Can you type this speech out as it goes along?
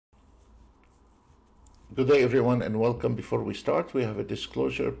Good day, everyone, and welcome. Before we start, we have a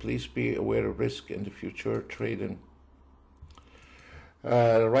disclosure. Please be aware of risk in the future trading.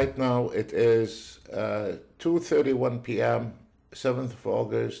 Right now, it is 2:31 p.m., 7th of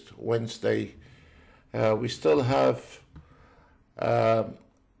August, Wednesday. We still have a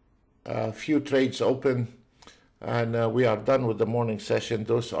few trades open, and we are done with the morning session.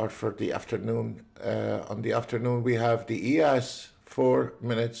 Those are for the afternoon. On the afternoon, we have the ES 4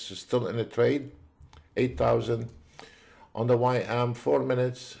 minutes still in a trade. 8,000 on the YM 4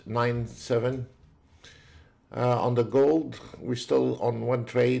 minutes 9.7. On the gold we're still on one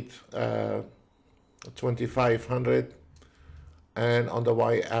trade 2,500, and on the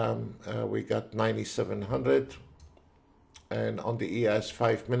YM we got 9,700, and on the ES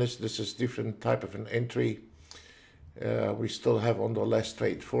 5 minutes this is different type of an entry. We still have on the last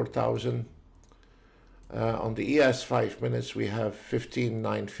trade 4,000. On the ES 5 minutes we have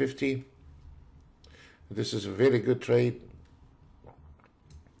 15,950. This is a very good trade.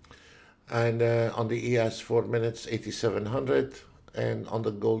 And on the ES 4 minutes 8,700, and on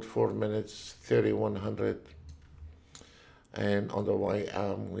the gold 4 minutes 3,100, and on the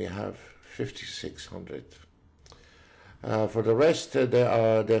YM we have 5,600. For the rest,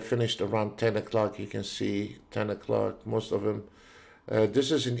 they're finished around 10 o'clock. You can see 10 o'clock, most of them.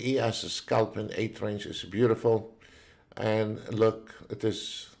 This is an ES scalping 8 range. It's beautiful, and look, it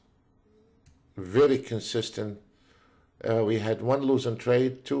is very consistent. We had one losing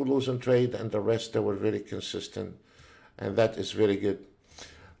trade, two losing trade, and the rest they were very consistent, and that is very good.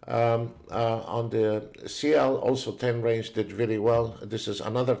 On the CL, also 10 range did very well. This is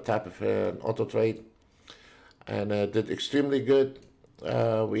another type of an auto trade, and did extremely good.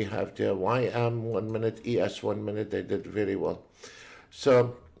 We have the YM 1 minute, ES 1 minute, they did very well.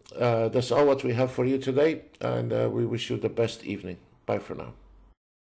 So that's all what we have for you today, and we wish you the best evening. Bye for now.